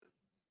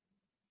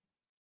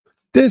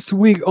This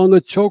week on the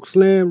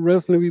Chokeslam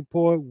Wrestling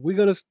Report, we're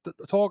going to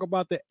talk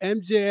about the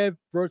MJF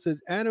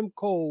versus Adam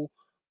Cole,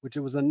 which it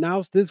was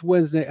announced this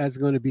Wednesday as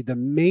going to be the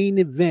main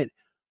event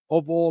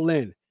of All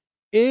In.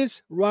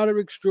 Is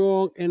Roderick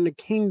Strong and the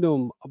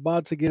Kingdom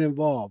about to get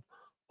involved?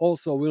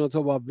 Also, we're going to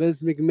talk about Vince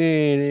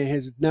McMahon and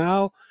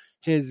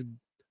his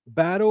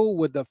battle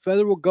with the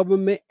federal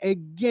government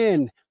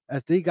again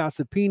as they got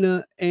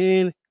subpoena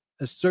and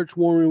a search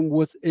warrant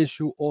was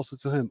issued also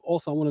to him.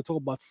 Also, I want to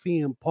talk about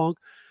CM Punk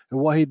and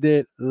what he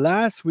did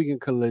last week in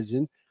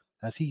Collision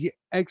as he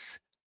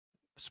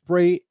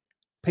spray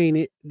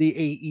painted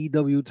the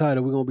AEW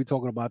title. We're going to be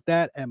talking about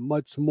that and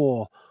much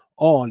more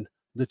on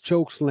the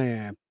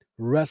Chokeslam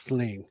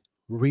Wrestling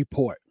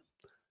Report.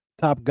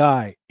 Top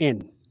guy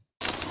in.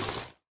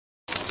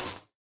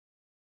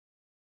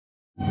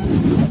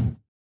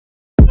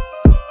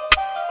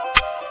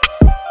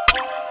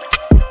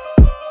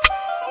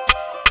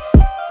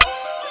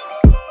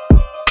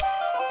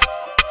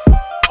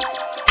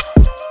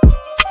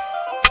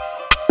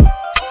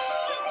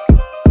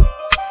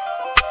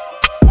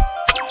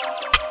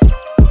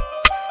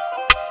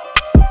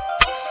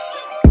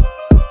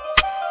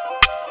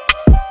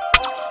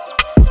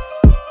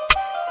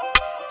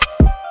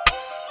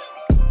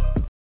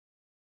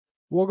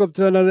 Welcome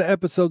to another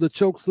episode of the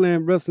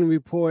Chokeslam Wrestling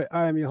Report.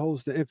 I am your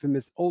host, the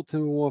infamous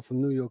Ultimate One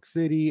from New York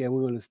City, and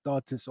we're going to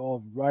start this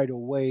off right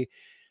away.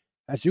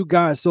 As you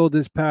guys saw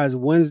this past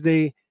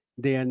Wednesday,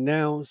 they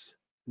announced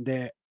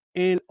that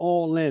in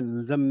All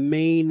In, the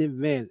main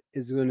event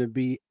is going to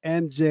be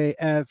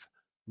MJF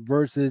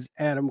versus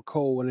Adam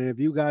Cole. And if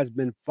you guys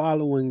been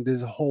following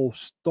this whole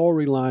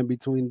storyline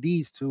between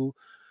these two,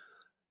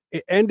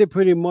 it ended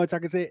pretty much, I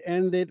could say, it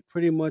ended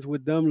pretty much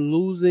with them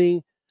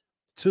losing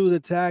to the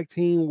tag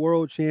team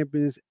world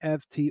champions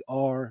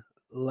FTR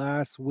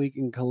last week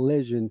in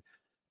Collision,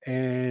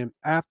 and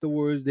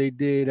afterwards they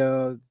did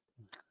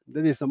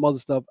some other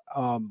stuff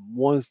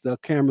once the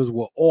cameras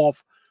were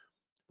off.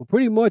 But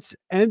pretty much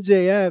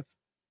MJF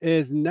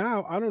is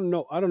now, I don't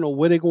know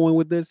where they're going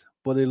with this,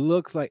 but it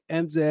looks like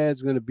MJF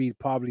is going to be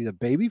probably the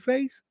baby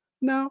face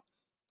now.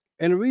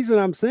 And the reason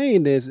I'm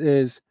saying this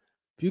is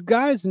if you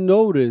guys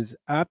notice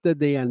after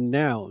they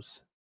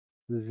announced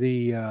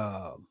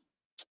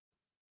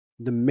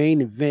the main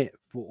event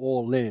for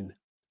All In,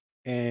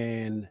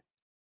 and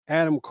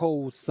Adam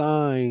Cole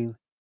signed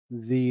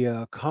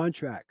the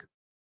contract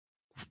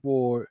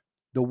for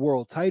the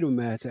world title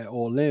match at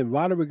All In.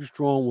 Roderick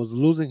Strong was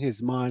losing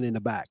his mind in the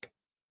back,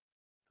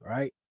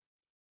 right?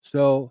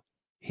 So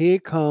here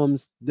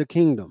comes the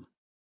Kingdom,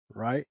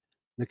 right?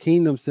 The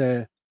Kingdom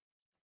said,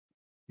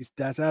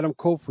 "That's Adam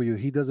Cole for you.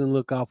 He doesn't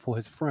look out for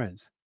his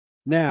friends."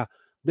 Now,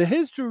 the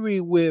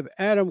history with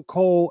Adam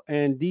Cole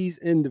and these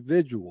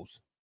individuals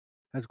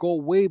has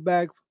gone way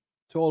back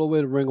to all the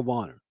way to Ring of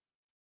Honor.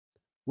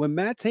 When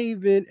Matt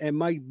Taven and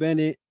Mike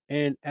Bennett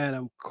and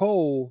Adam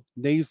Cole,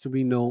 they used to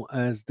be known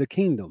as the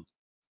Kingdom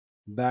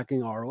back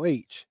in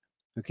ROH.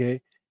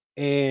 Okay.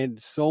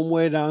 And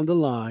somewhere down the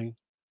line,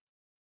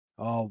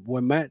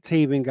 when Matt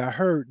Taven got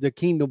hurt, the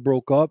Kingdom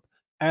broke up.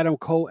 Adam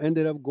Cole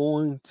ended up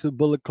going to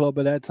Bullet Club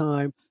at that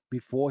time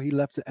before he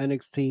left to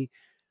NXT.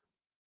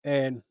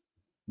 And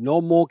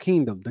no more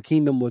Kingdom. The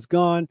Kingdom was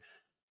gone.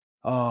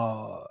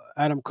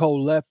 Adam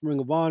Cole left Ring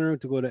of Honor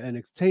to go to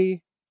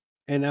NXT.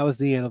 And that was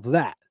the end of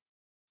that.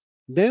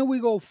 Then we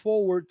go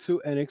forward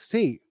to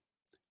NXT.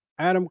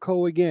 Adam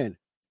Cole again.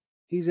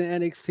 He's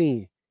in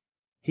NXT.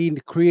 He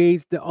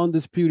creates the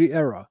Undisputed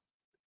Era.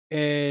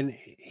 And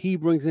he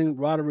brings in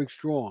Roderick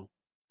Strong.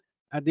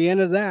 At the end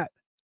of that,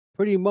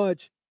 pretty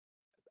much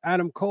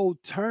Adam Cole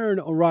turned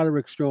on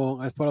Roderick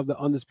Strong as part of the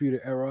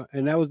Undisputed Era.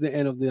 And that was the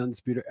end of the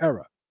Undisputed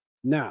Era.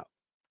 Now,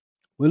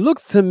 it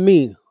looks to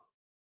me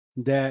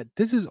that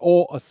this is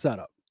all a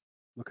setup.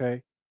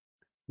 Okay?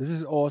 This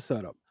is all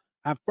set up.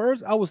 At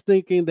first, I was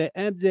thinking that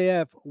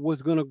MJF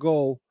was going to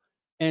go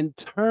and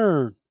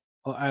turn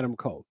on Adam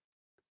Cole.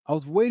 I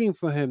was waiting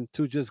for him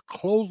to just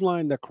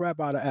clothesline the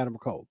crap out of Adam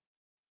Cole.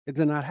 It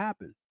did not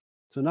happen.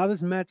 So now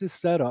this match is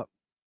set up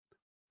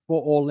for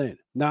All In.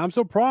 Now, I'm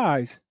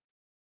surprised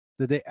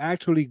that they're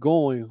actually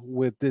going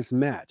with this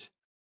match.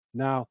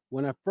 Now,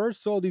 when I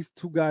first saw these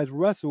two guys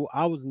wrestle,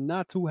 I was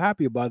not too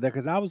happy about that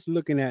because I was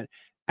looking at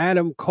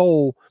Adam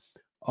Cole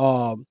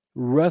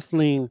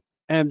wrestling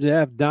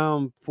MJF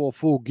down for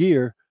full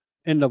gear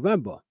in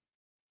November.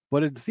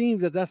 But it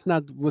seems that that's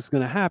not what's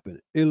going to happen.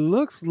 It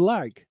looks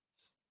like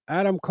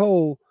Adam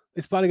Cole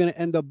is probably going to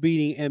end up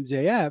beating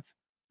MJF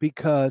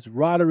because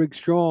Roderick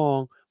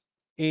Strong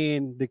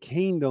and the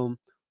Kingdom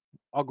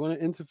are going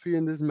to interfere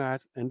in this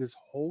match, and this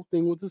whole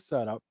thing was a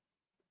setup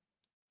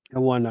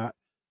and whatnot.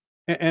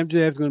 And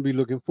MJF is going to be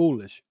looking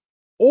foolish.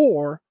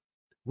 Or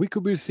we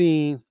could be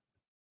seeing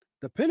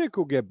the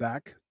Pinnacle get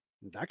back.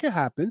 That could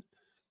happen.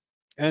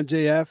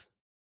 MJF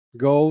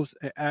goes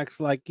and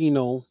acts like,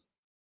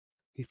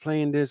 he's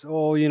playing this, I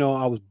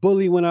was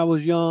bullied when I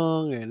was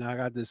young and I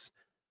got this,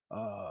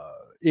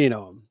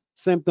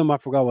 symptom. I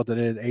forgot what that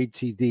is,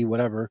 HED,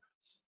 whatever.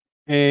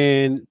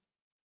 And,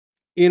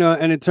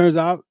 and it turns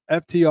out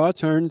FTR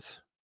turns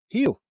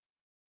heel.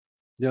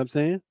 You know what I'm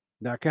saying?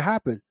 That could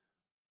happen.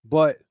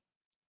 But,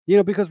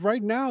 because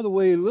right now, the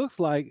way it looks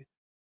like,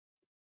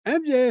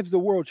 MJF's the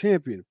world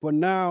champion. But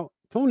now,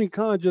 Tony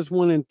Khan just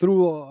went and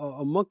threw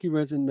a monkey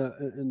wrench in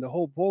the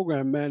whole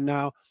program, man.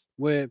 Now,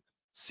 with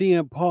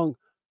CM Punk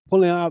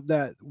pulling out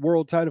that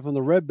world title from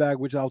the red bag,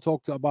 which I'll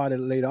talk about it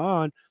later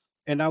on.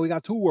 And now we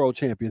got two world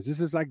champions. This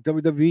is like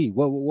WWE.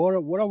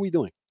 What are we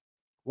doing?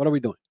 What are we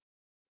doing?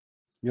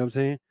 You know what I'm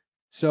saying?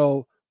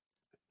 So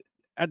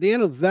at the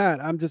end of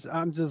that, I'm just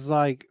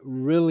like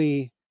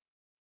really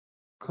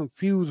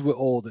confused with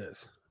all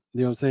this.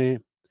 You know what I'm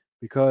saying?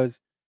 Because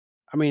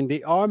I mean,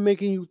 they are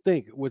making you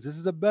think, which this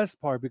is the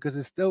best part because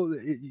it's still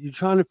you're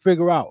trying to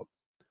figure out,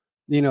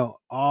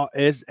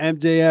 is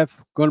MJF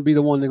going to be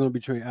the one they're going to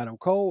betray Adam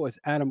Cole? Or is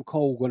Adam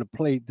Cole going to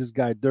play this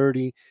guy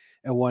dirty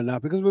and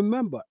whatnot? Because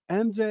remember,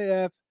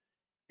 MJF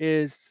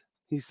is,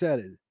 he said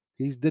it,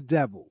 he's the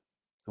devil.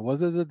 And what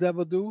does the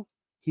devil do?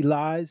 He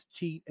lies,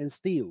 cheat, and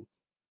steal.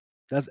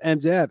 That's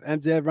MJF.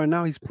 MJF right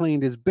now, he's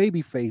playing this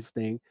babyface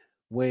thing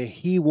where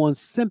he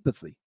wants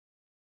sympathy.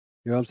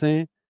 You know what I'm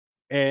saying?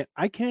 And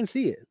I can't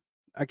see it.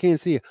 I can't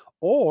see it.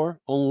 Or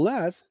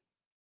unless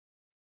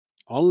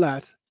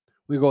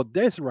we go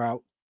this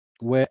route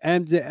where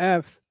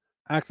MJF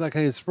acts like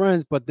his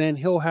friends, but then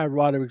he'll have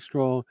Roderick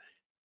Strong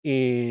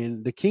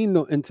and the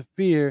Kingdom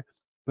interfere,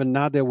 but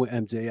not there with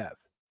MJF.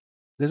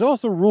 There's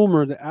also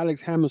rumor that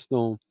Alex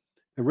Hammerstone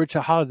and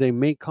Richard Holiday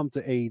may come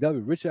to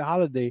AEW. Richard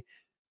Holiday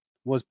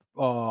was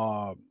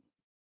uh,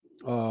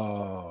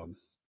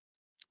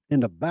 in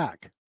the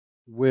back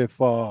with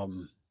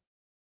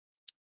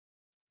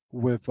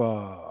with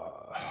uh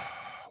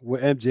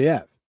with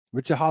MJF.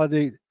 Richard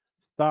Holiday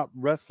stopped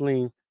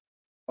wrestling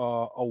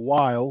a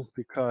while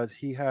because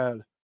he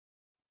had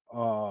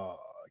uh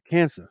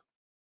cancer.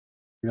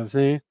 You know what I'm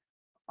saying?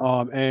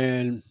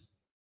 And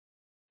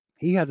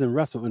he hasn't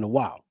wrestled in a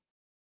while.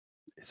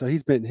 So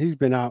he's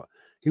been out.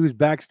 He was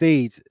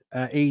backstage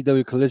at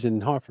AEW Collision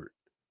in Hartford.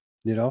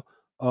 You know,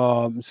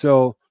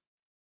 so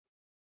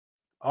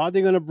are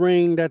they gonna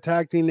bring that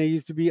tag team they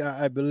used to be?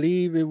 I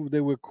believe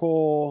they would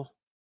call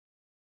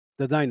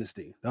the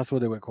Dynasty. That's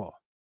what they would call.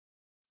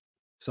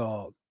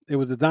 So it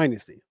was the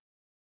Dynasty.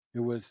 It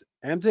was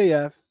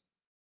MJF,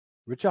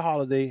 Richard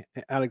Holiday,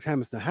 and Alex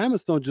Hammerstone.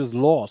 Hammerstone just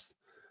lost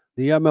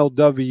the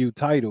MLW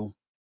title,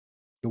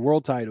 the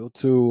world title,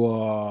 to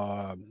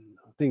I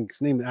think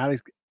his name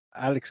is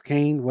Alex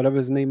Kane, whatever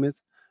his name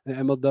is, in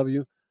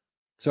MLW.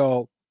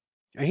 So,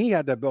 and he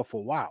had that belt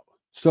for a while.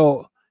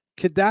 So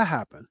could that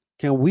happen?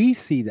 Can we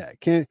see that?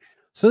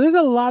 So there's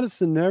a lot of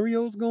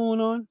scenarios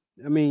going on.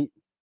 I mean,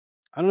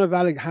 I don't know if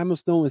Alex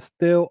Hammerstone is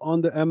still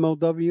on the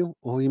MLW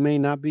or he may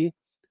not be.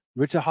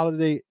 Richard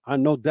Holiday, I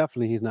know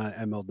definitely he's not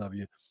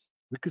MLW.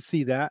 We could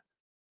see that.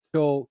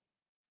 So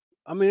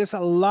I mean, it's a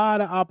lot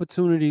of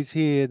opportunities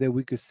here that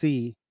we could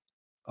see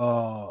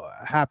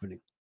happening.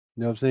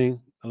 You know what I'm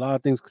saying? A lot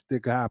of things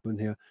that could happen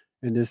here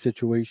in this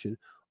situation.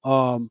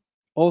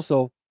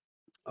 Also,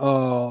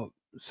 uh,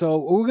 so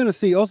we're gonna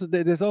see. Also,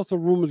 there's also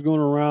rumors going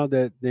around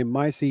that they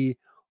might see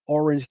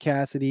Orange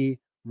Cassidy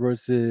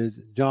versus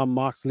John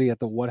Moxley at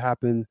the What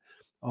Happened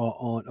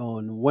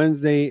on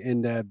Wednesday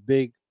in that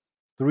big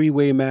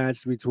three-way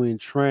match between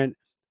Trent,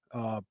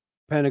 uh,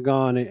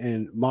 Pentagon,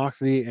 and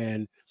Moxley.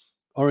 And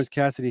Orange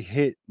Cassidy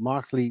hit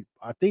Moxley,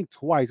 I think,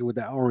 twice with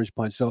that orange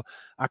punch. So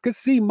I could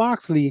see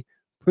Moxley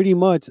pretty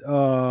much,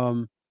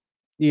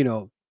 you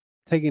know,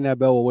 taking that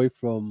belt away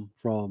from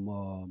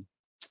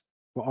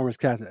Orange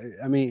Cassidy.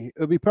 I mean, it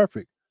would be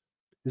perfect.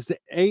 It's the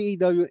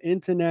AEW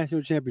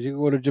International Championship. You can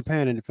go to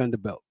Japan and defend the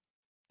belt.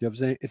 You know what I'm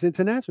saying? It's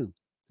international.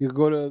 You can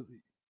go to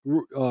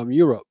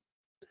Europe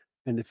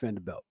and defend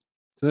the belt.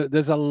 So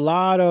there's a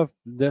lot of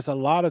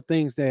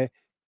things that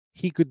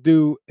he could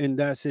do in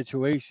that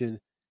situation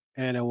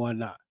and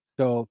whatnot.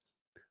 So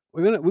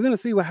we're gonna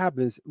see what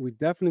happens. We're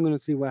definitely gonna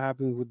see what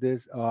happens with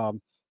this.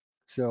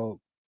 So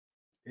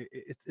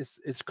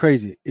it's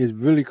crazy. It's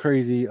really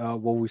crazy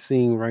what we're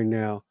seeing right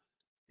now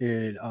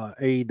in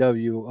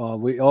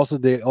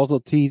AEW. They also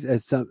teased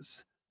at some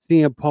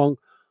CM Punk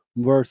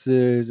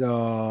versus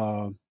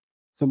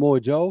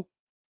Samoa Joe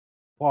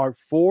part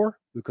 4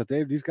 because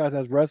these guys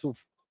have wrestled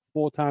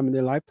 4 times in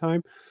their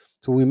lifetime.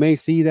 So we may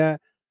see that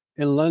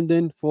in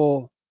London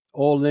for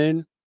All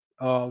In.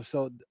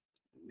 So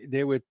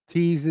there were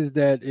teases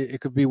that it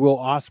could be Will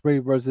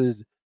Ospreay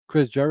versus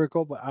Chris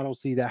Jericho, but I don't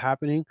see that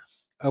happening.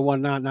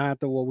 Not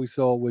after what we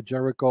saw with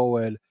Jericho,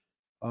 and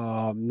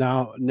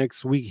now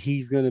next week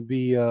he's going to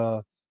be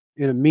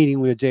in a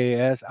meeting with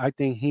JAS. I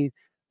think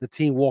the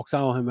team walks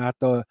out on him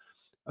after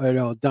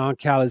Don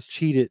Callis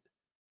cheated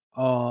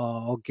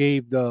or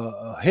gave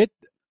the hit.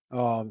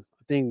 I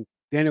think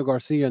Daniel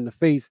Garcia in the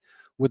face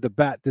with the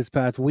bat this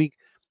past week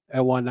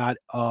and whatnot.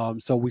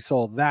 So we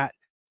saw that,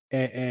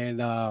 and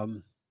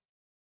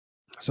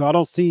so I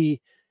don't see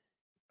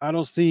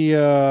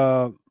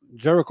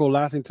Jericho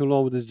lasting too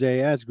long with this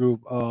JS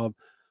group.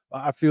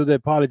 I feel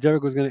that probably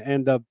Jericho is going to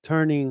end up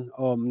turning,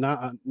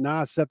 not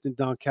accepting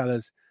Don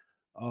Callis'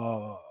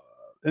 uh,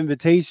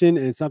 invitation,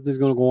 and something's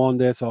going to go on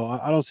there. So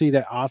I don't see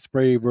that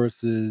Osprey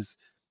versus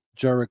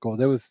Jericho.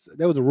 There was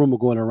a rumor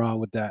going around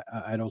with that.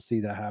 I don't see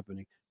that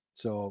happening.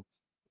 So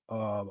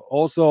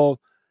also,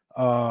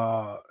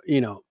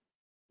 you know,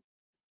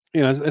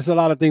 it's a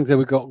lot of things that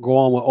we go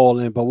on with All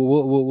In, but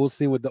we'll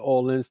see with the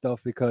All In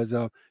stuff because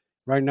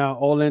right now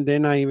All In they're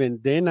not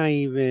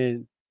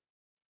even.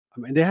 I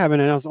mean, they haven't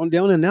announced. They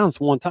only announced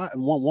one time,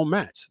 one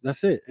match.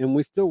 That's it. And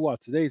we still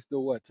what? Today's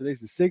still what?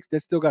 Today's the 6th. They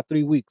still got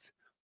 3 weeks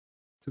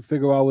to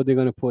figure out what they're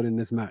gonna put in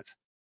this match.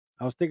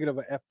 I was thinking of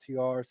a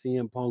FTR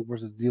CM Punk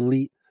versus the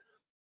Elite.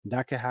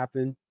 That could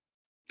happen.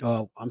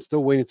 I'm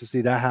still waiting to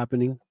see that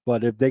happening.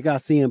 But if they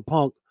got CM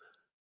Punk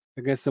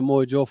against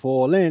Samoa Joe for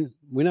All In,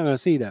 we're not gonna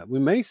see that. We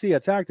may see a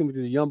tag team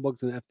between the Young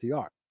Bucks and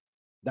FTR.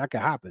 That could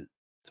happen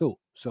too.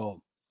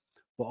 So,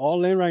 but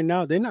All In right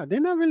now, they're not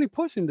really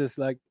pushing this.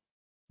 Like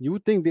you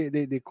would think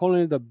they're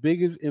calling it the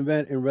biggest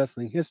event in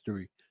wrestling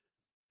history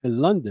in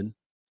London,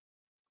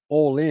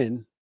 All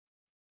In.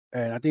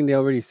 And I think they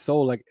already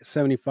sold like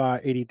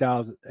 75,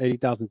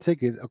 80,000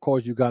 tickets. Of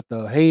course, you got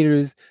the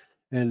haters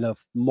and the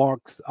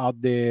marks out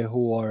there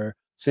who are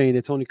saying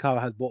that Tony Khan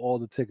has bought all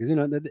the tickets.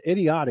 The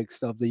idiotic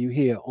stuff that you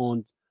hear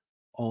on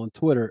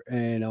Twitter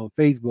and on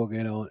Facebook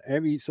and on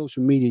every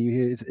social media you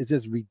hear. It's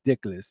just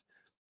ridiculous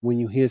when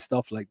you hear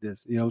stuff like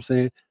this. You know what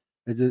I'm saying?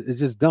 It's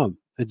just dumb.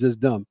 It's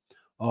just dumb.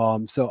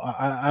 So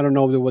I don't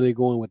know where they're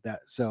going with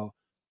that. So,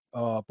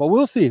 but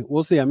we'll see.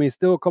 We'll see. I mean,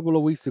 still a couple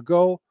of weeks to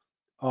go.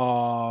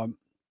 Um,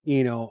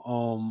 you know,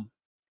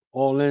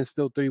 All In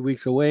still 3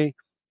 weeks away,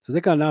 so they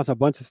can announce a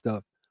bunch of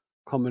stuff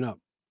coming up.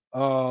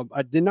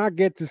 I did not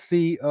get to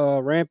see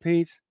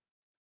Rampage,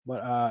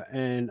 but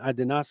and I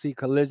did not see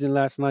Collision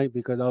last night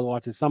because I was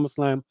watching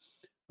SummerSlam, and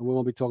we're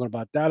gonna be talking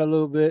about that a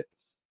little bit.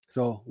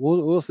 So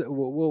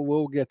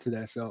we'll get to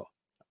that. So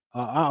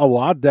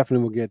I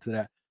definitely will get to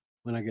that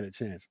when I get a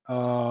chance.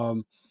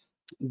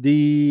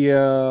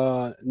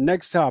 The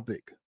next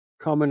topic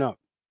coming up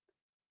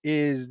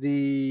is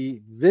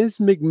the Vince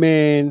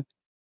McMahon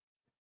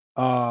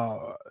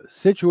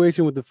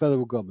situation with the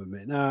federal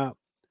government. Now,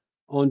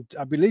 on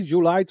I believe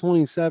July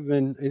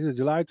 27, is it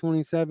July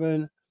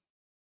 27?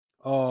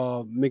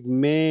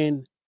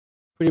 McMahon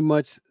pretty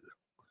much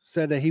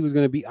said that he was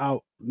going to be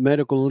out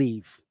medical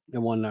leave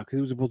and whatnot because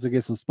he was supposed to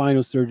get some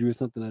spinal surgery or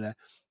something like that.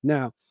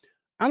 Now,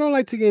 I don't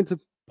like to get into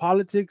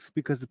politics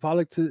because the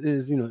politics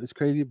is, it's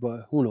crazy,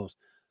 but who knows?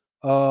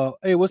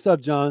 Hey, what's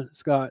up, John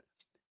Scott?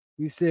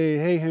 You say,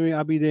 hey, Henry,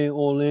 I'll be there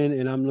all in,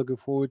 and I'm looking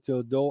forward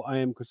to. Though I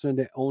am concerned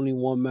that only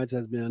one match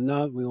has been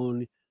announced. We're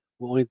only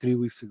 3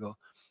 weeks ago.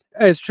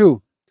 Hey, it's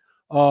true.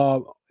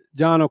 Uh,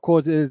 John, of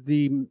course, is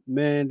the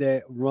man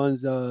that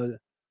runs the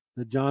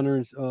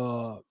Johners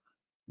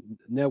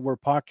Network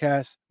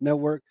podcast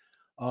network.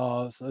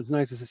 So it's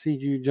nice to see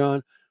you,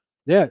 John.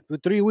 Yeah,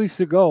 but 3 weeks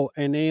ago,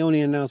 and they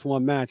only announced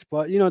one match.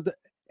 But the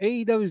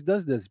AEW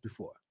does this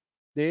before.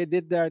 They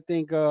did that, I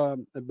think, I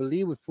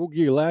believe with Full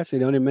Gear last year.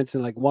 They only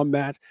mentioned like one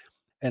match,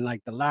 and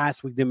like the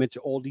last week they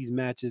mentioned all these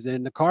matches,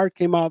 and the card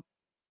came out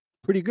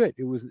pretty good.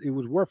 It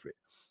was worth it,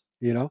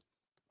 you know.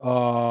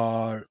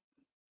 Uh,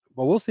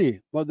 but we'll see.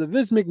 But the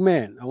Vince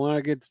McMahon, I want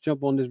to get to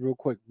jump on this real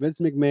quick. Vince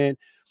McMahon,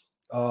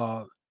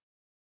 uh,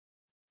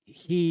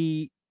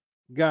 he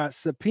got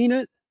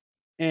subpoenaed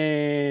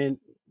and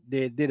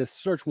they did a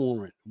search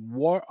warrant.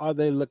 What are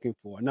they looking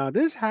for? Now,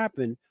 this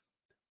happened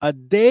a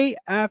day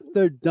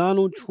after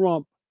Donald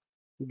Trump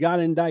got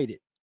indicted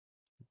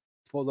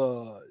for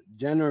the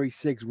January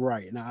 6th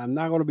riot. Now, I'm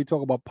not going to be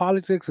talking about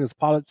politics because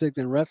politics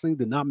and wrestling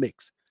do not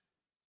mix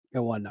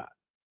and whatnot.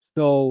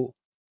 So,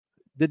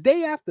 the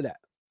day after that,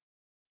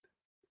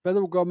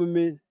 federal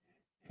government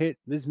hit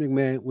Vince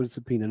McMahon with a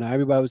subpoena. Now,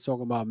 everybody was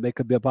talking about there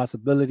could be a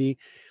possibility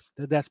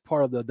that that's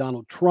part of the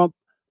Donald Trump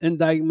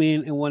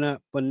indictment and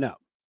whatnot, but no,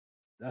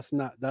 that's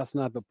not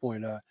the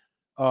point.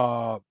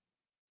 Uh,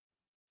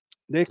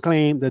 they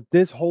claim that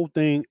this whole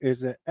thing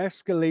is an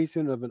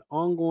escalation of an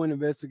ongoing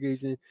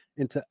investigation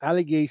into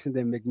allegations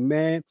that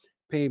McMahon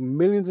paid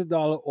millions of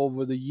dollars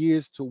over the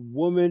years to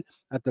women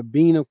after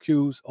being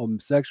accused of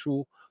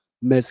sexual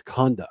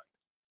misconduct.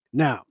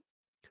 Now,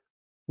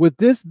 with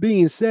this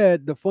being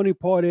said, the funny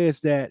part is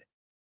that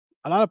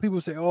a lot of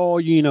people say, "Oh,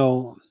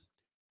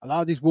 a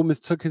lot of these women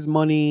took his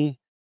money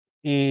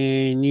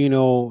and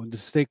to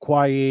stay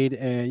quiet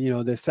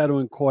and they settle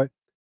in court."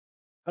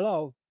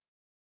 Hello,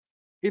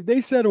 if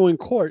they settle in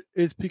court,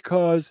 it's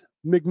because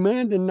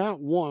McMahon did not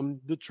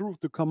want the truth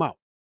to come out.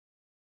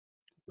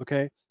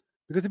 Okay,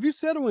 because if you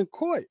settle in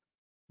court,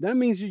 that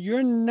means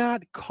you're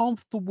not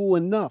comfortable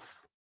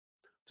enough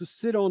to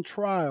sit on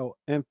trial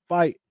and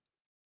fight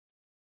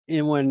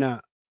and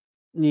whatnot,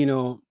 you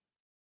know,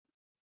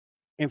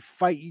 and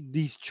fight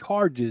these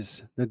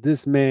charges that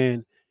this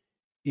man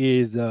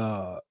is,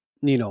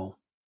 you know,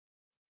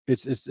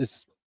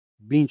 it's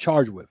being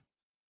charged with.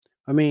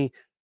 I mean,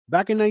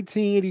 back in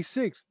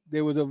 1986,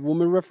 there was a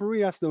woman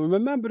referee. I still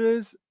remember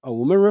this. A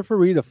woman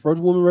referee, the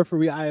first woman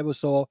referee I ever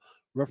saw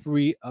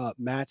referee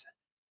match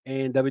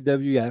in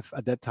WWF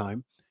at that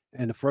time,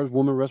 and the first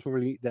woman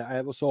referee that I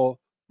ever saw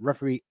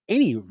referee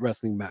any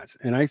wrestling match.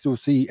 And I used to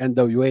see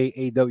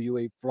NWA,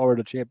 AWA,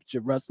 Florida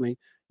Championship Wrestling.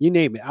 You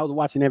name it. I was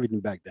watching everything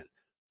back then.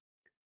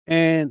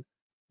 And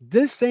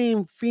this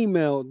same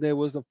female that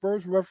was the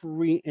first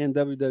referee in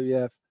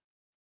WWF,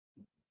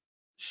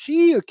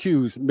 she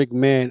accused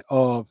McMahon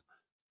of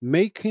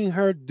making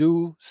her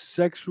do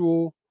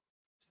sexual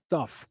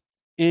stuff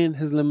in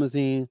his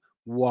limousine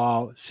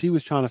while she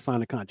was trying to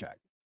sign a contract.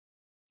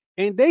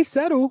 And they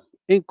settled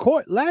in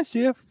court last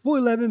year for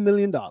 $11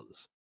 million.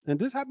 And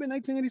this happened in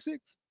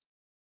 1986.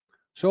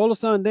 So all of a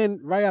sudden, then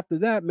right after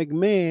that,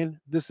 McMahon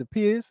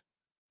disappears.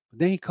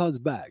 Then he comes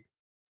back.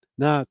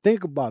 Now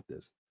think about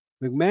this.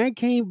 McMahon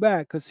came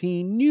back because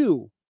he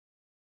knew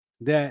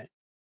that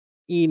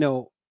you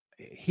know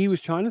he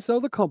was trying to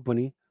sell the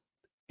company,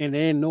 and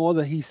then know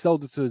that he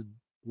sold it to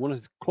one of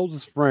his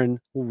closest friend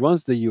who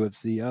runs the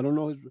UFC. I don't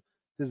know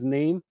his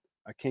name.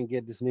 I can't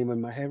get this name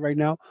in my head right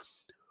now.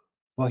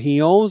 But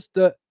he owns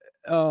the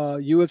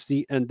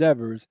UFC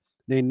Endeavors.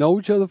 They know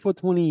each other for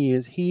 20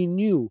 years. He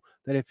knew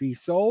that if he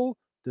sold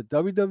the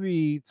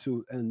WWE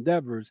to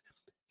Endeavors,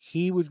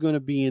 he was going to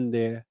be in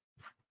there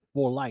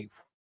for life.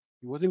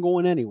 He wasn't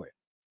going anywhere.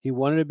 He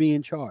wanted to be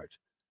in charge.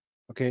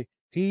 Okay.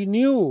 He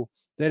knew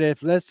that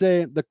if, let's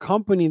say, the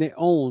company that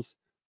owns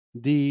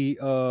the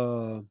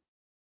uh,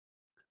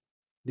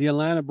 the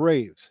Atlanta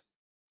Braves,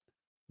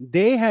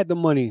 they had the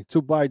money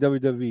to buy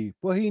WWE,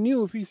 but he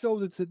knew if he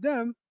sold it to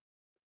them,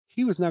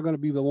 he was not going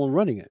to be the one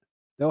running it.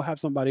 They'll have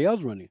somebody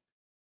else running.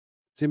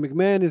 See,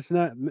 McMahon is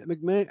not.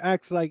 McMahon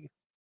acts like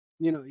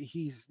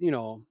he's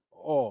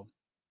oh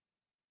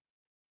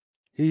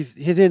he's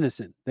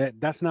innocent.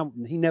 That's not.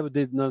 He never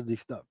did none of this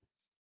stuff.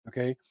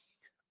 Okay.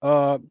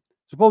 Uh,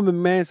 Suppose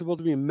McMahon's supposed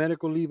to be in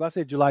medical leave. I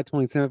said July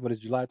 27th, but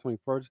it's July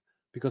 21st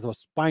because of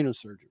spinal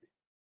surgery.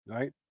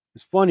 Right.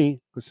 It's funny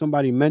because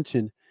somebody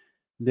mentioned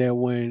that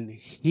when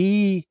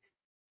he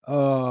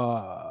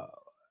uh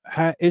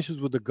had issues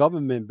with the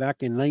government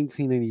back in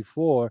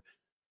 1984,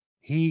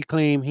 he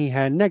claimed he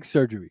had neck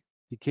surgery.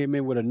 He came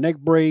in with a neck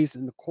brace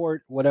in the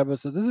court, whatever.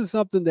 So this is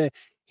something that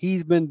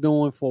he's been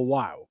doing for a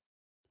while,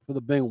 for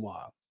the big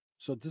while.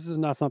 So this is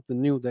not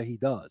something new that he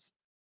does,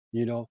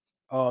 you know.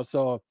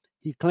 So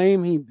he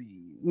claimed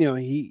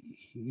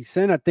he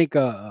sent, I think,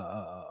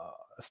 a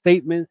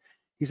statement.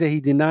 He said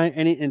he denied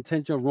any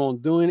intention of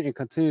wrongdoing and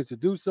continued to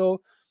do so.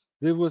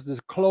 This was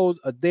disclosed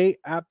a day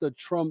after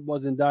Trump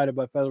was indicted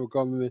by federal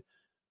government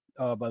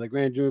by the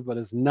grand jury, but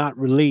it's not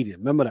related.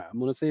 Remember that. I'm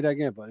going to say that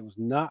again, but it was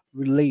not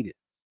related.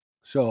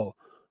 So,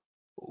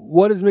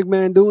 what is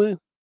McMahon doing?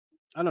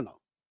 I don't know.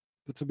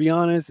 But to be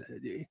honest,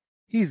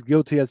 he's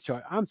guilty as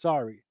charged. I'm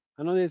sorry.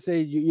 I know they say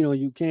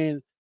you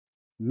can't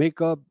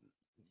make up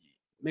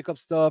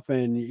stuff,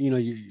 and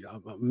you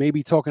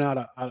maybe talking out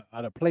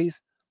of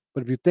place.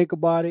 But if you think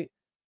about it,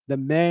 the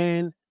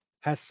man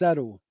has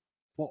settled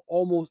for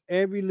almost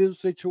every little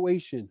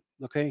situation.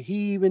 Okay,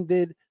 he even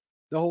did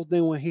the whole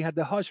thing when he had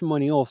the hush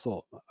money.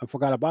 Also, I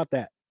forgot about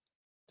that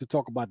to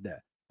talk about that.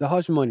 The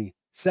hush money,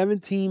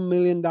 $17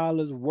 million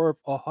worth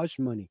of hush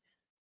money.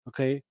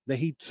 Okay, that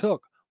he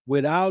took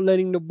without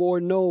letting the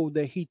board know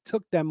that he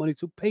took that money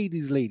to pay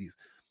these ladies.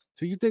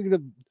 So you think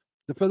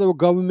the federal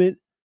government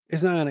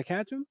is not going to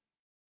catch him?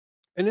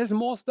 And there's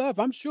more stuff.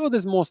 I'm sure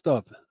there's more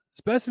stuff,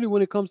 especially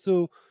when it comes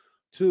to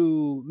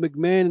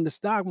McMahon in the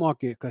stock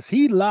market, because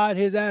he lied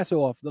his ass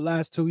off the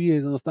last 2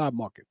 years in the stock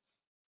market.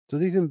 So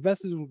these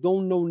investors who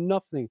don't know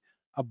nothing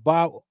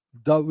about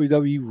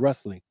WWE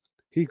wrestling,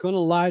 he's gonna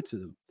lie to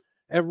them.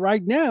 And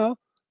right now,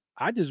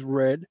 I just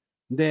read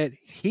that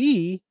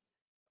he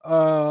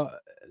uh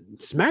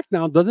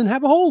SmackDown doesn't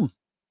have a home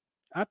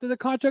after the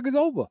contract is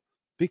over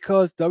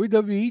because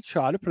WWE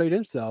tried to play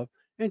themselves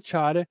and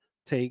try to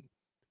take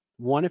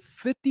wanted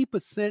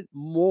 50%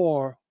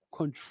 more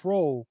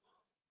control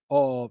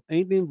of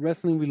anything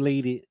wrestling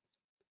related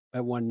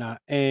and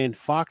whatnot. And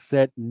Fox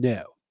said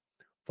no.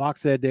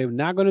 Fox said they're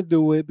not going to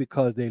do it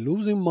because they're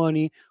losing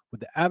money with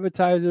the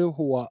advertisers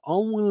who are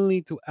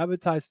unwilling to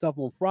advertise stuff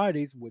on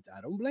Fridays, which I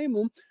don't blame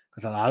them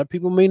because a lot of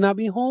people may not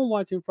be home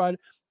watching Friday.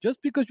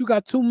 Just because you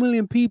got 2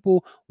 million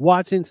people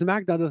watching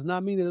SmackDown does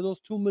not mean that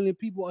those 2 million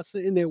people are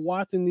sitting there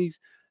watching these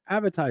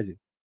advertising.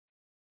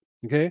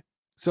 Okay.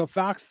 So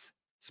Fox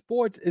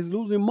Sports is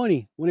losing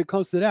money when it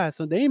comes to that.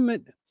 So they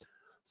meant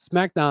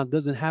SmackDown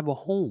doesn't have a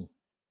home.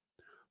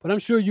 But I'm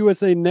sure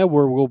USA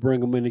Network will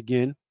bring them in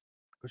again.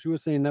 Because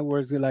USA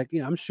Network is like,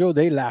 I'm sure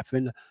they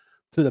laughing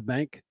to the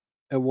bank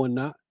and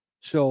whatnot.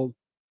 So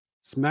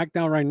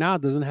SmackDown right now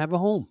doesn't have a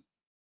home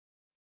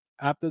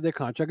after their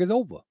contract is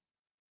over.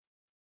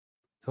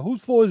 So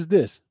whose fault is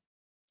this?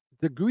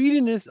 The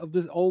greediness of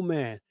this old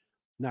man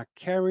not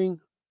caring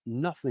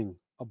nothing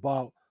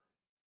about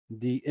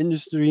the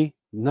industry,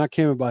 not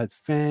caring about his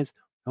fans,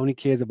 only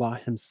cares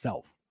about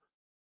himself.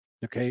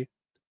 Okay.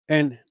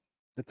 And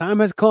the time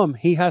has come.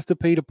 He has to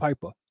pay the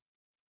piper.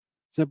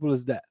 Simple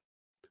as that.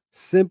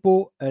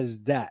 Simple as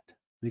that.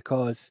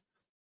 Because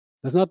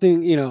there's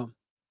nothing, you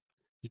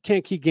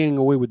can't keep getting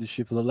away with this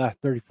shit for the last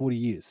 30, 40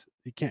 years.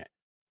 You can't.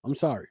 I'm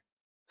sorry.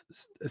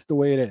 It's the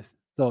way it is.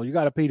 So you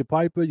got to pay the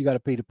piper. You got to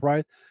pay the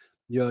price.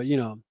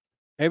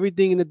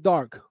 Everything in the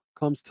dark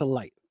comes to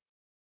light.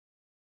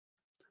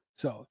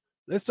 So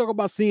let's talk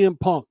about CM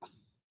Punk.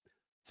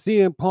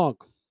 CM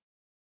Punk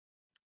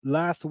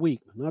last week,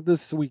 not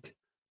this week,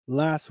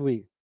 last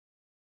week,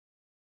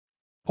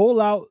 pull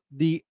out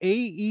the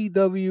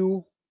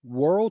AEW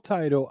world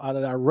title out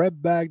of that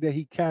red bag that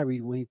he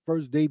carried when he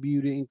first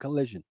debuted in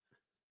Collision,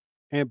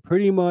 and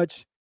pretty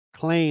much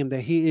claim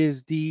that he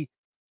is the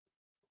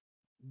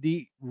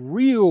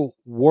real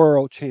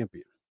world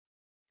champion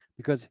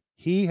because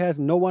he has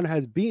no one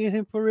has beaten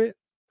him for it,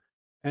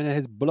 and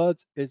his blood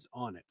is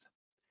on it.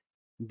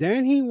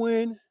 Then he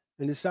went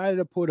and decided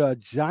to put a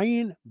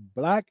giant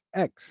black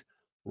X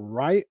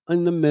right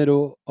in the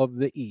middle of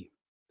the E.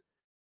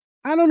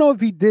 I don't know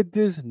if he did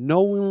this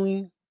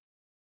knowingly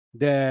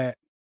that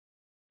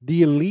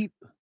the elite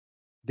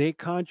their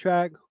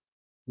contract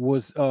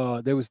was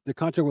the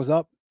contract was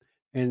up,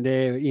 and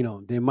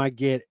they might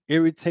get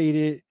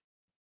irritated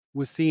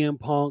with CM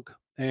Punk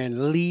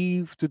and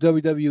leave to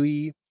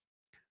WWE.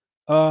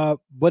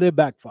 But it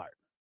backfired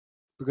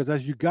because,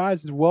 as you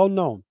guys is well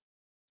known,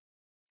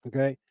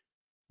 okay,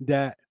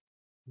 that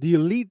the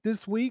elite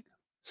this week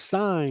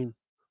signed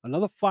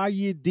another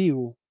 5-year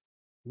deal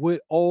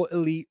with All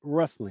Elite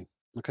Wrestling.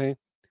 Okay,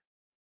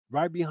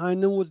 right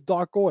behind them was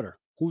Dark Order,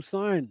 who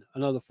signed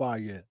another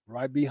 5 years.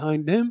 Right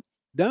behind them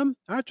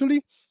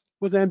actually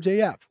was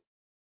MJF.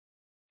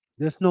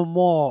 There's no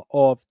more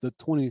of the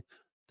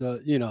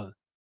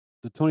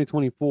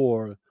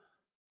 2024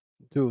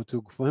 to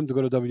for him to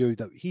go to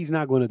WWE. He's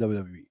not going to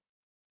WWE.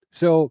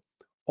 So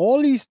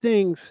all these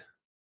things,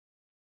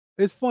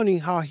 it's funny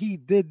how he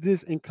did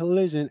this in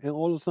Collision, and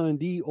all of a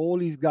sudden all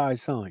these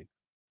guys signed.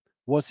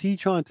 Was he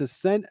trying to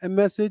send a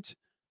message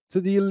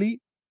to the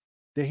elite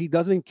that he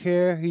doesn't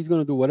care? He's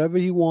going to do whatever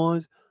he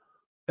wants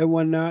and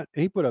whatnot.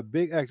 And he put a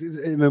big X.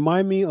 It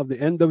remind me of the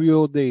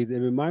NWO days. It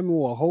remind me of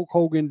what Hulk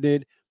Hogan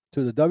did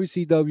to the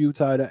WCW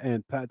title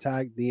and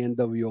tagged the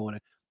NWO on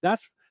it.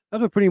 That's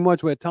what pretty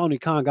much where Tony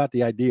Khan got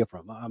the idea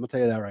from. I'm gonna tell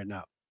you that right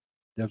now.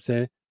 You know what I'm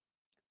saying?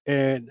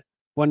 And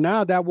but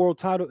now that world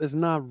title is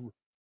not,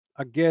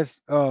 I guess,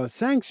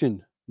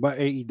 sanctioned by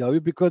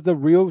AEW because the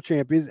real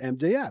champion is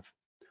MJF.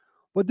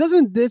 But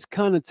doesn't this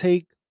kind of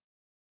take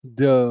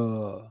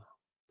the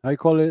how you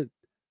call it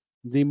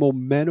the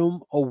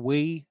momentum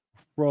away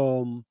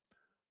from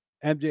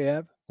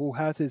MJF, who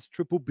has his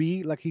triple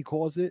B, like he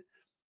calls it?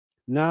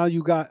 Now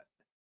you got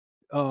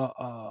uh,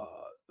 uh,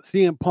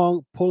 CM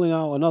Punk pulling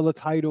out another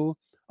title,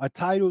 a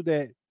title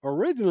that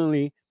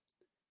originally,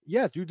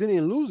 yes, you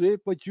didn't lose it,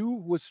 but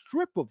you were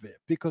stripped of it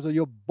because of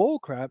your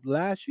bullcrap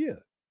last year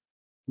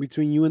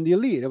between you and the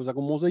elite. It was like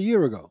almost a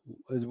year ago.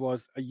 It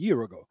was a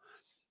year ago.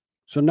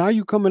 So now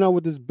you coming out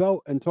with this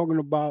belt and talking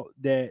about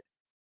that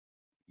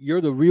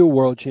you're the real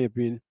world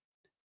champion,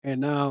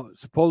 and now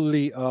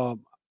supposedly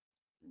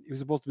he was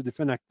supposed to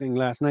defend that thing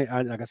last night.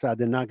 Like I said, I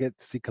did not get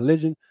to see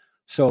Collision,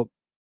 so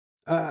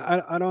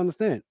I don't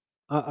understand.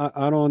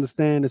 I don't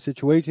understand the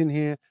situation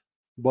here,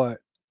 but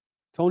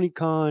Tony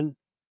Khan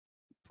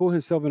put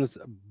himself in a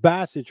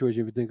bad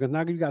situation, everything, because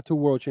now you got two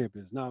world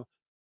champions. Now,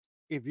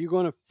 if you're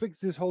gonna fix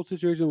this whole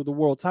situation with the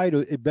world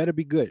title, it better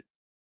be good,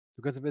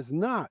 because if it's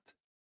not,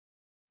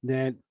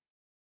 then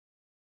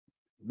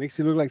it makes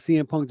it look like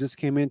CM Punk just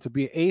came in to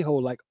be an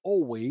a-hole like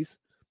always.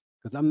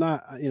 Because I'm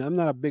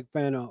not a big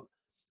fan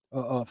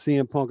of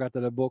CM Punk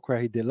after the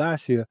bullcrap he did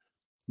last year,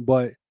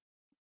 but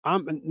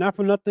I'm not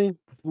for nothing.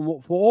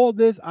 For all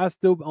this, I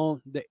still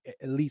on the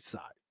elite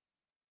side.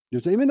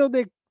 You know, even though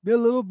they're a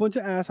little bunch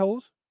of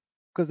assholes,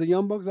 because the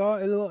Young Bucks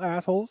are a little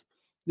assholes.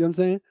 You know what I'm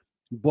saying?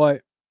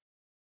 But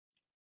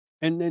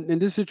and in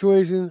this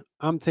situation,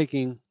 I'm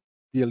taking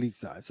the elite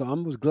side. So I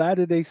was glad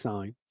that they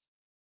signed.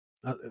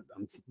 I'm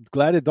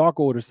glad that Dark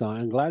Order signed.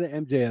 I'm glad that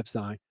MJF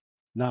signed.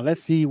 Now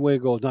let's see where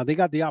it goes. Now they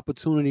got the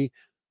opportunity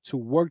to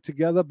work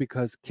together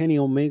because Kenny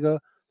Omega,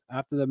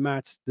 after the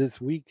match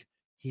this week,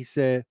 he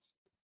said,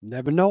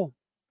 "Never know,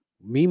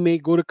 me may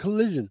go to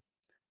Collision."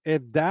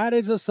 If that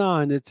is a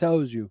sign that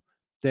tells you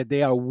that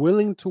they are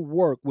willing to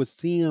work with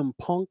CM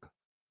Punk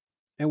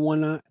and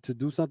whatnot to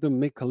do something to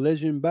make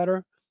Collision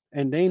better,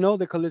 and they know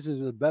that Collision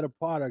is a better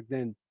product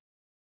than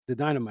the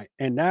Dynamite,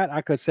 and that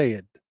I could say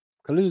it.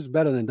 Collision is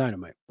better than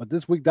Dynamite, but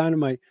this week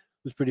Dynamite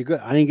was pretty good.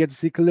 I didn't get to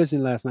see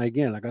Collision last night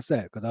again, like I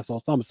said, because I saw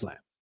SummerSlam.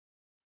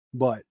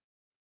 But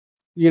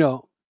you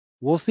know,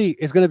 we'll see.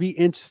 It's gonna be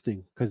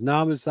interesting because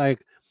now it's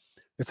like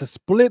it's a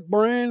split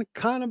brand,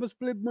 kind of a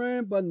split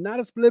brand, but not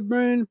a split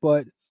brand.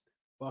 But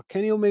while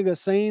Kenny Omega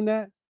is saying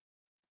that,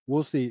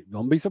 we'll see.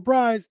 Don't be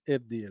surprised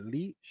if the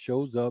Elite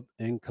shows up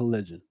in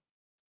Collision.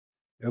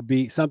 It'll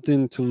be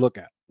something to look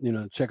at,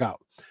 check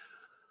out.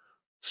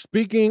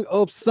 Speaking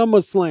of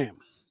SummerSlam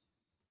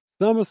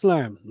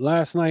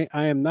last night,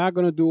 I am not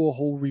going to do a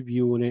whole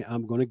review on it.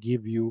 I'm going to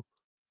give you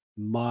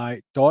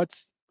my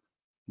thoughts,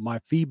 my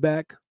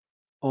feedback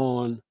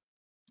on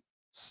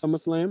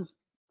SummerSlam.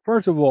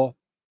 First of all,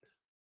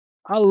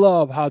 I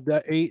love how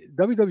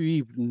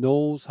WWE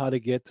knows how to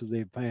get to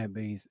their fan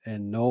base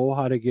and know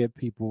how to get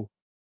people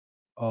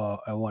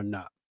and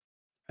whatnot.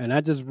 And I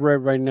just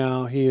read right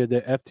now here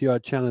that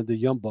FTR challenged the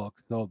Young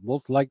Bucks. So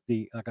most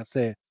likely, like I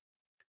said,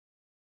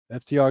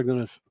 FTR are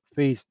going to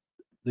face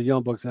the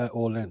Young Bucks at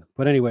All In.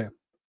 But anyway,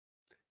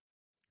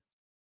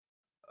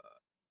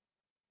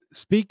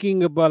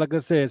 speaking about, like I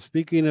said,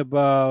 speaking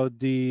about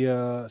the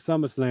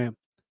SummerSlam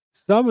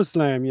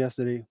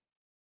yesterday,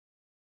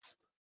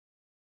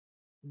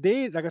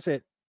 they, like I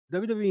said,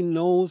 WWE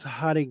knows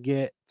how to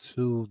get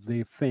to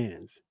the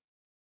fans.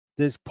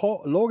 This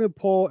Logan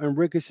Paul and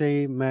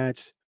Ricochet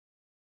match,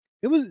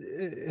 it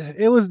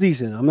was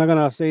decent. I'm not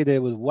gonna say that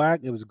it was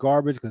whack. It was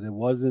garbage because it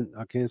wasn't.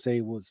 I can't say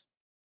it was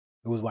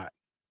whack.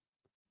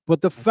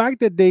 But the fact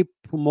that they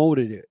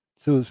promoted it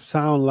to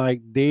sound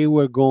like they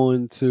were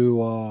going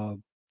to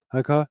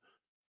like it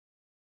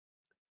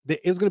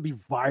was gonna be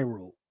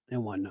viral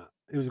and whatnot.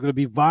 It was gonna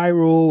be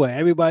viral and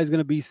everybody's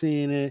gonna be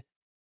seeing it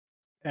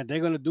and they're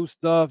gonna do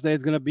stuff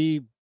that's gonna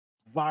be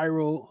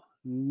viral.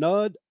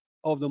 None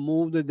of the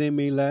move that they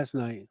made last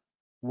night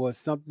was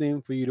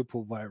something for you to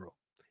put viral.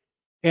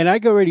 And I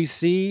can already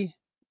see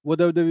what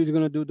WWE is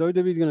gonna do.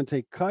 WWE is gonna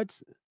take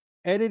cuts,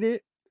 edit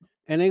it,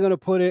 and they're gonna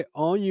put it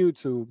on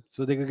YouTube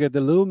so they can get the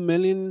little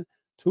million,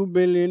 2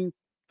 million,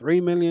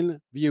 3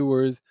 million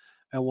viewers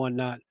and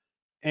whatnot.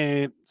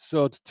 And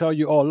so to tell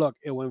you, oh look,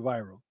 it went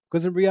viral.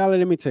 Because in reality,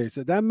 let me tell you,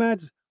 so that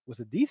match was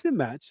a decent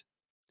match.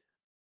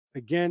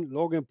 Again,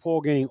 Logan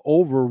Paul getting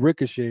over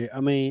Ricochet. I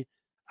mean,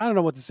 I don't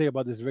know what to say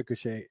about this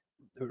Ricochet.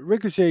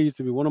 Ricochet used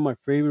to be one of my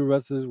favorite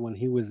wrestlers when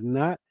he was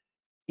not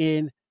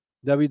in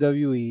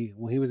WWE.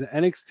 When he was in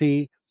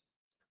NXT,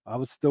 I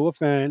was still a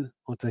fan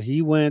until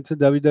he went to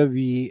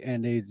WWE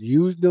and they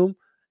used him.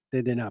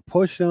 They did not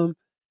push him.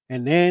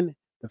 And then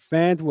the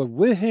fans were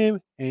with him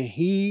and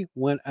he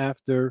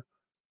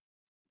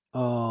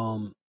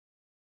um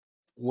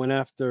went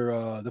after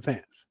the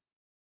fans.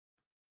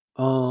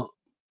 Uh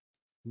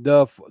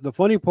the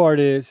funny part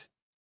is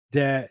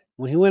that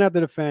when he went after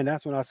the fan,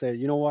 that's when I said,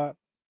 you know what?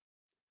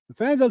 The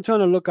fans are trying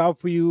to look out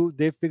for you.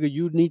 They figure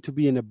you need to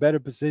be in a better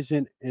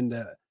position in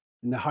the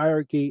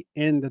hierarchy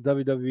in the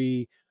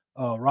WWE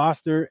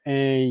roster,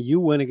 and you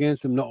went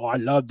against them. No, I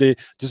loved it.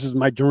 This is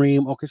my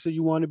dream. Okay, so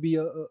you want to be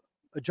a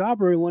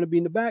jobber and want to be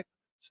in the back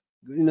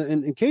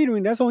in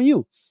catering? That's on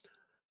you.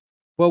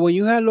 But when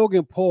you had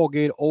Logan Paul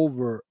get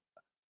over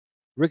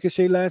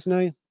Ricochet last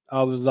night,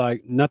 I was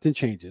like, nothing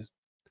changes.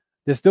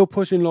 They're still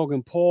pushing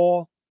Logan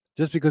Paul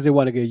just because they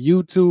want to get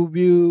YouTube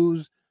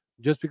views,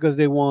 just because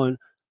they want,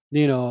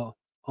 you know,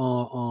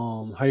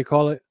 how you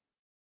call it,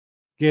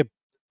 get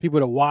people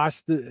to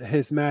watch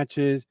his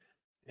matches.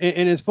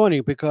 And it's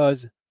funny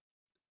because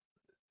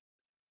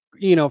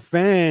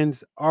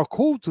fans are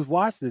cool to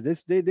watch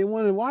this. They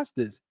want to watch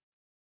this,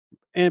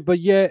 and but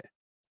yet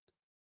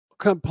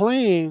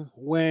complain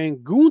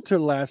when Gunther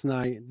last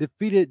night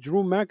defeated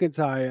Drew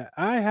McIntyre.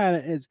 I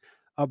had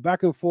a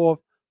back and forth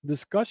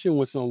discussion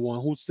with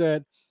someone who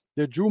said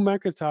that Drew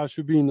McIntyre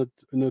should be in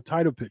the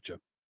title picture.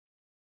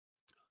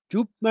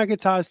 Drew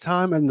McIntyre's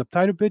time in the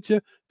title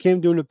picture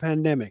came during the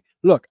pandemic.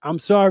 Look, I'm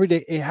sorry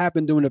that it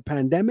happened during the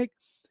pandemic,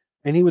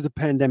 and he was a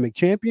pandemic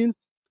champion.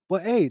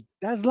 But hey,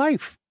 that's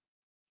life.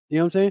 You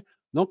know what I'm saying?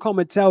 Don't come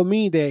and tell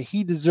me that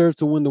he deserves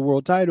to win the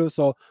world title.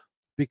 So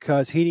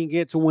because he didn't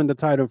get to win the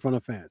title in front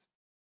of fans,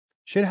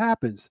 shit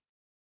happens.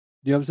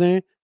 You know what I'm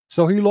saying?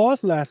 So he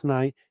lost last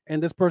night,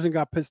 and this person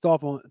got pissed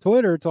off on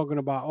Twitter talking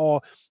about, oh,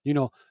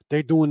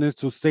 they doing this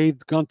to save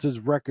Gunter's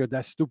record,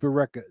 that stupid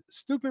record.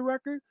 Stupid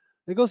record?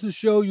 It goes to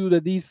show you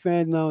that these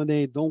fans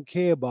nowadays don't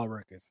care about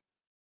records.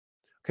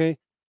 Okay?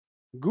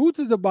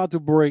 Gunther's about to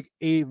break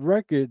a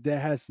record that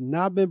has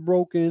not been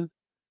broken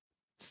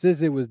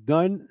since it was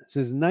done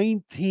since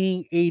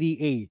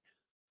 1988.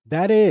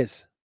 That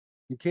is,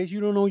 in case you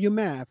don't know your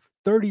math,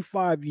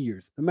 35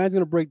 years. The man's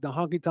going to break the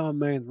Honky Tonk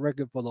Man's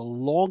record for the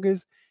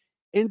longest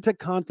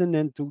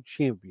intercontinental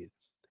champion.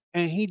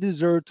 And he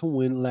deserved to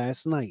win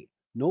last night.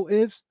 No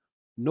ifs,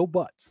 no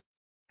buts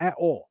at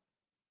all.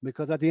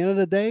 Because at the end of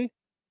the day,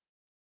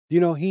 he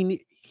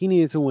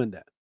needed to win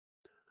that.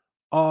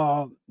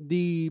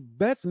 The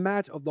best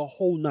match of the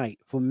whole night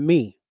for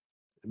me,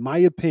 in my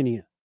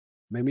opinion,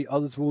 maybe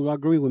others will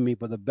agree with me,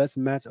 but the best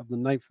match of the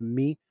night for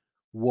me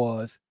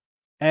was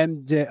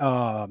MJ.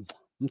 I'm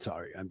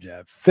sorry,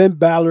 MJF. Finn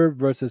Balor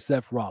versus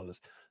Seth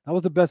Rollins. That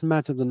was the best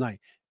match of the night.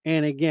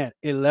 And again,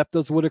 it left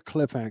us with a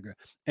cliffhanger.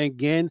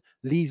 Again,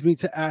 leads me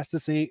to ask the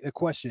same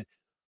question: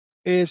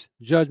 is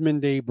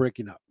Judgment Day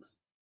breaking up?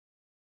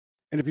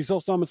 And if you saw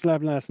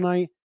SummerSlam last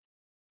night,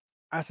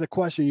 that's the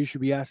question you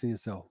should be asking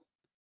yourself: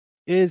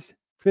 is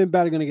Finn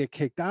Balor going to get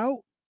kicked out,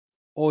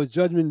 or is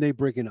Judgment Day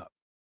breaking up?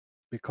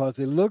 Because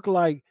it looked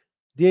like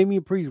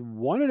Damian Priest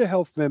wanted to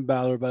help Finn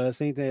Balor, but at the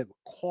same time, it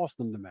cost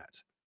him the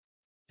match.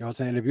 You know what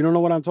I'm saying? If you don't know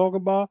what I'm talking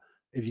about,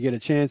 if you get a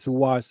chance to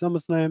watch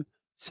SummerSlam,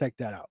 check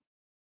that out.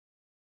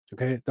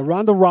 Okay, the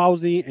Ronda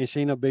Rousey and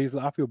Shayna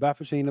Baszler. I feel bad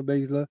for Shayna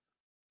Baszler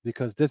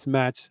because this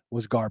match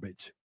was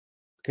garbage.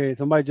 Okay,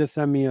 somebody just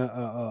sent me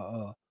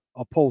a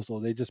post,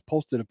 or they just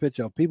posted a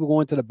picture of people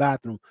going to the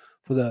bathroom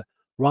for the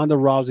Ronda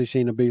Rousey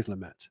Shayna Baszler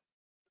match.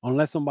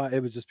 Unless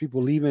it was just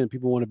people leaving and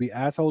people want to be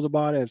assholes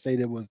about it and say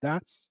there was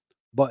that.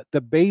 But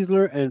the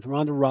Baszler and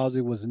Ronda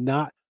Rousey was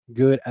not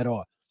good at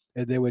all.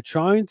 And they were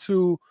trying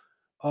to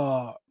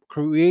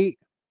create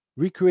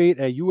recreate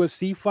a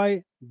UFC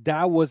fight.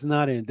 That was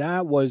not in.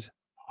 That was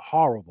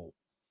horrible.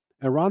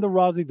 And Ronda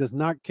Rousey does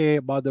not care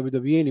about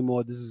WWE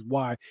anymore. This is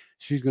why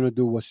she's gonna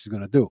do what she's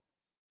gonna do.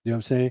 You know what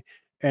I'm saying?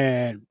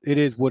 And it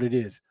is what it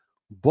is.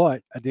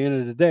 But at the end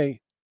of the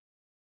day,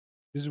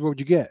 this is what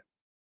you get.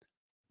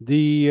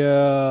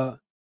 The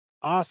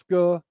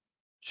Oscar,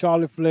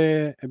 Charlotte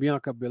Flair, and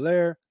Bianca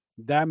Belair.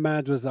 That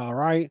match was all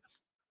right.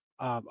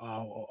 I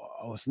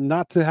was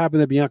not too happy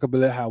that Bianca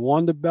Belair had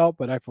won the belt,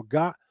 but I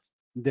forgot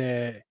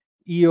that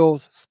Io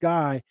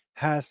Sky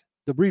has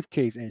the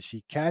briefcase and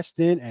she cashed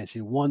in and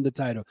she won the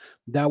title.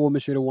 That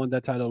woman should have won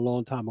that title a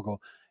long time ago.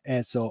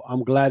 And so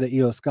I'm glad that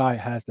Io Sky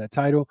has that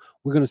title.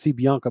 We're going to see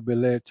Bianca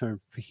Belair turn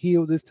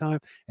heel this time,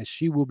 and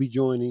she will be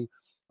joining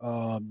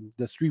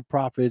the Street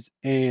Profits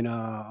and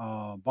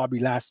Bobby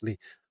Lashley,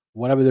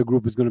 whatever the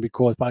group is going to be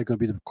called. It's probably going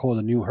to be called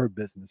the New Hurt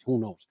Business. Who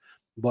knows?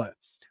 But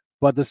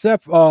the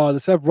Seth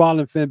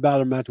Rollins Finn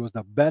Balor match was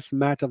the best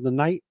match of the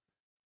night.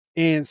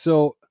 And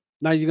so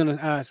now you're gonna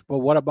ask, but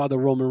what about the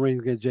Roman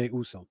Reigns against Jey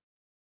Uso?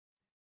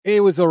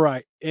 It was all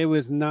right. It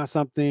was not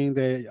something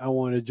that I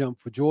wanted to jump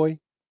for joy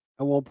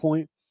at one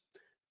point.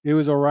 It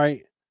was all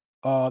right.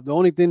 The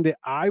only thing that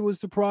I was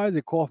surprised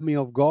that caught me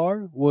off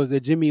guard was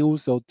that Jimmy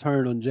Uso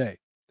turned on Jay.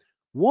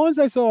 Once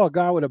I saw a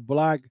guy with a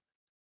black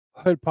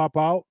hood pop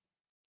out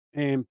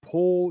and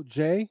pull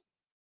Jay,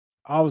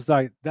 I was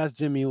like, that's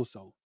Jimmy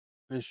Uso.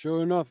 And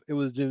sure enough, it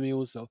was Jimmy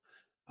Uso.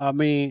 I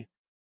mean,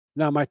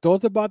 now my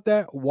thoughts about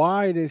that,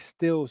 why are they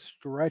still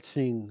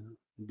stretching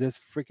this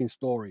freaking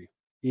story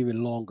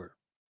even longer?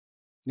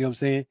 You know what I'm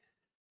saying?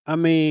 I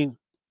mean,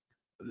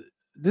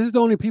 this is the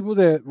only people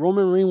that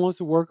Roman Reigns wants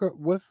to work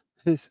with,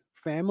 his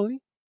family.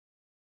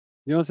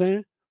 You know what I'm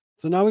saying?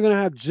 So now we're gonna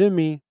have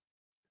Jimmy.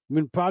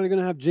 We're probably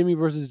gonna have Jimmy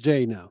versus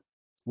Jay now,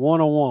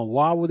 1-on-1.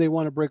 Why would they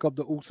want to break up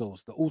the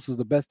Usos? The Usos,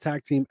 the best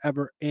tag team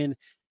ever in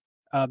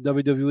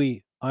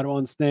WWE. I don't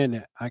understand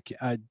that. I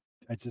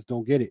just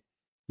don't get it.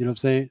 You know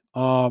what I'm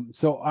saying?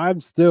 So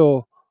I'm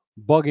still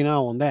bugging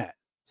out on that.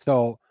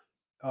 So,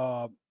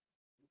 uh,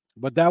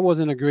 but that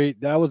wasn't a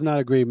great. That was not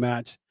a great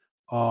match.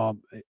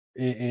 Um,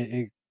 and,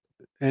 and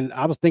and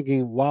I was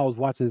thinking while I was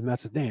watching this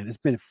match, damn, it's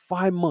been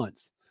 5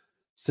 months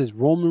since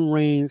Roman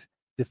Reigns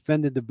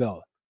defended the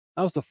belt.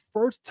 That was the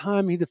first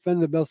time he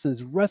defended the belt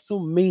since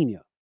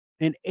WrestleMania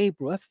in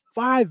April. That's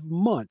 5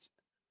 months.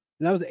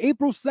 And that was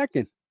April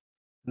 2nd.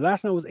 The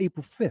last time was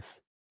April 5th.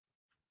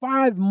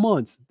 5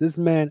 months. This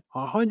man,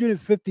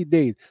 150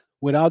 days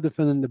without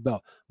defending the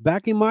belt.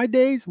 Back in my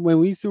days when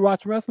we used to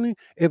watch wrestling,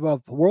 if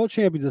a world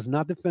champion does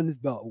not defend his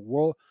belt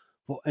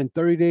in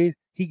 30 days,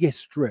 he gets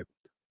stripped.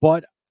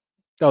 But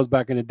that was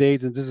back in the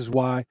days, and this is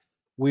why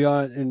we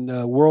are in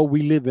the world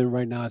we live in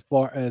right now, as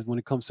far as when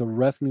it comes to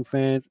wrestling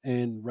fans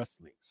and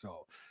wrestling.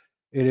 So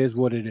it is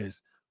what it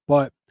is.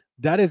 But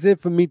that is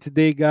it for me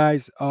today,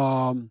 guys.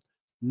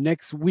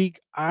 Next week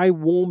I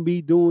won't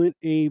be doing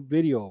a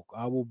video.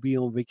 I will be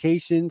on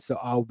vacation, so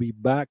I'll be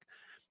back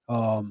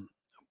um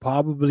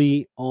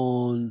probably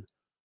on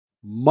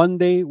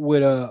Monday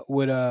with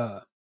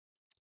a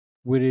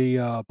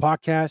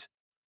podcast.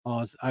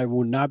 I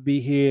will not be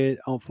here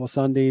for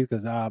Sundays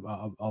because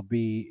I'll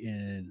be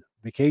in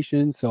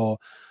vacation. So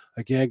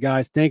again,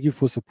 guys, thank you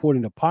for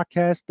supporting the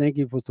podcast. Thank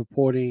you for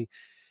supporting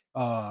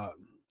uh,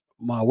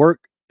 my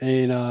work.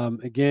 And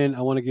again,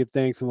 I want to give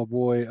thanks to my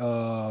boy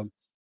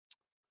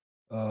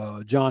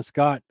John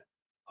Scott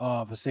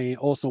for saying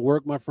awesome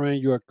work, my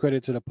friend. You're a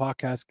credit to the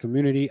podcast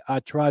community. I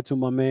try to,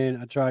 my man.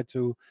 I try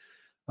to.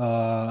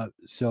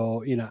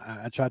 So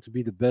I try to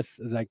be the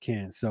best as I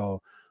can.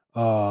 So,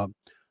 uh,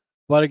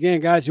 but again,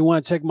 guys, you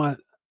want to check my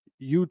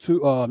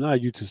YouTube, not a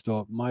YouTube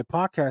store, my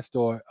podcast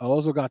store. I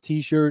also got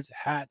T-shirts,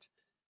 hats,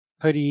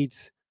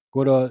 hoodies.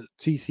 Go to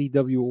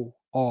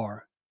tcwr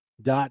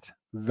dot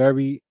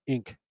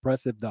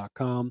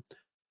veryimpressive.com.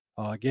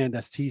 Again,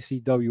 that's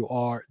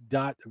tcwr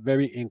dot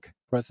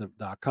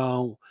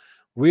veryimpressive.com.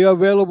 We are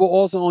available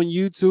also on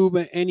YouTube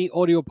and any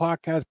audio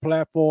podcast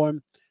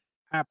platform,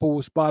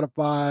 Apple,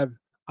 Spotify,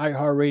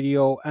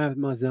 iHeartRadio,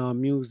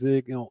 Amazon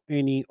Music,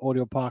 any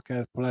audio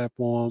podcast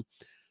platform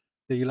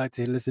that you like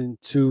to listen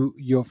to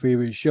your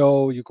favorite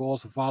show. You can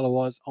also follow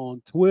us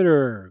on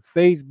Twitter,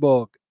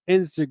 Facebook,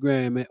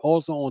 Instagram, and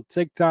also on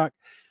TikTok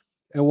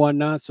and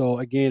whatnot. So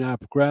again, I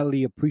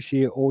greatly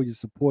appreciate all your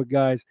support,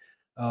 guys.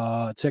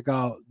 Check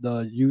out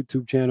the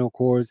YouTube channel, of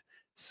course.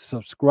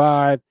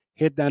 Subscribe,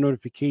 hit that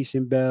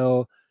notification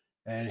bell,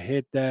 and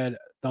hit that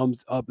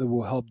thumbs up. It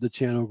will help the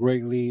channel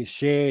greatly.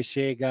 Share,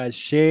 guys.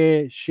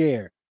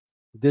 Share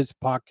this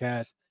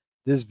podcast,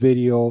 this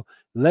video.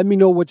 Let me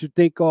know what you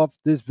think of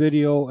this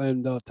video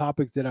and the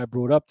topics that I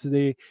brought up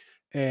today.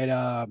 And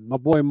my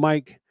boy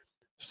Mike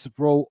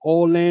throw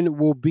all in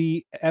will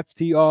be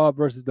FTR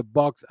versus the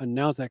Bucks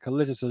announced at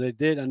Collision. So they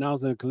did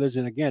announce a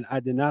Collision again. I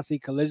did not see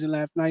Collision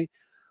last night,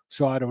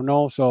 so I don't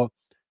know. So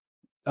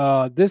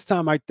this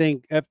time I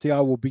think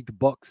FTR will beat the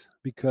Bucks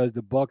because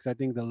the Bucks, I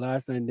think the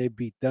last time they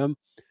beat them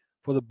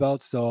for the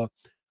belt. So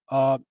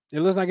it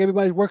looks like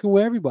everybody's working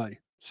with everybody.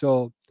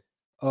 So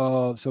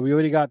we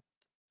already got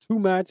two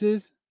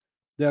matches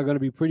that are going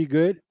to be pretty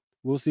good.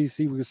 we'll see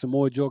we get some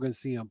more Joker and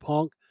CM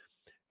Punk,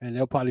 and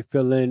they'll probably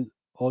fill in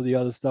all the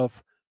other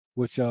stuff,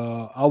 which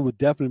I would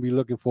definitely be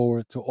looking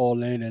forward to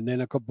All In, and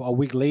then a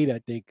week later, I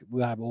think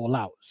we'll have All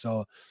Out.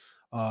 So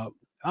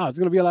it's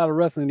going to be a lot of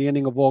wrestling the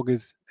ending of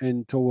August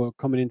until we're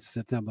coming into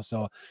September.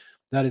 So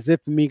that is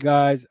it for me,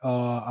 guys.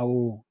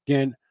 I'll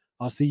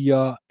see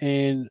you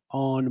and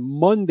on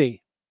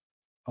Monday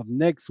of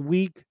next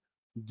week,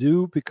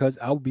 because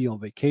I'll be on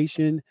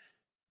vacation,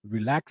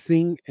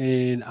 relaxing,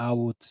 and I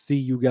will see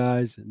you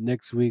guys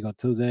next week.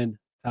 Until then,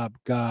 Top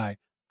Guy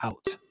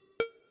out.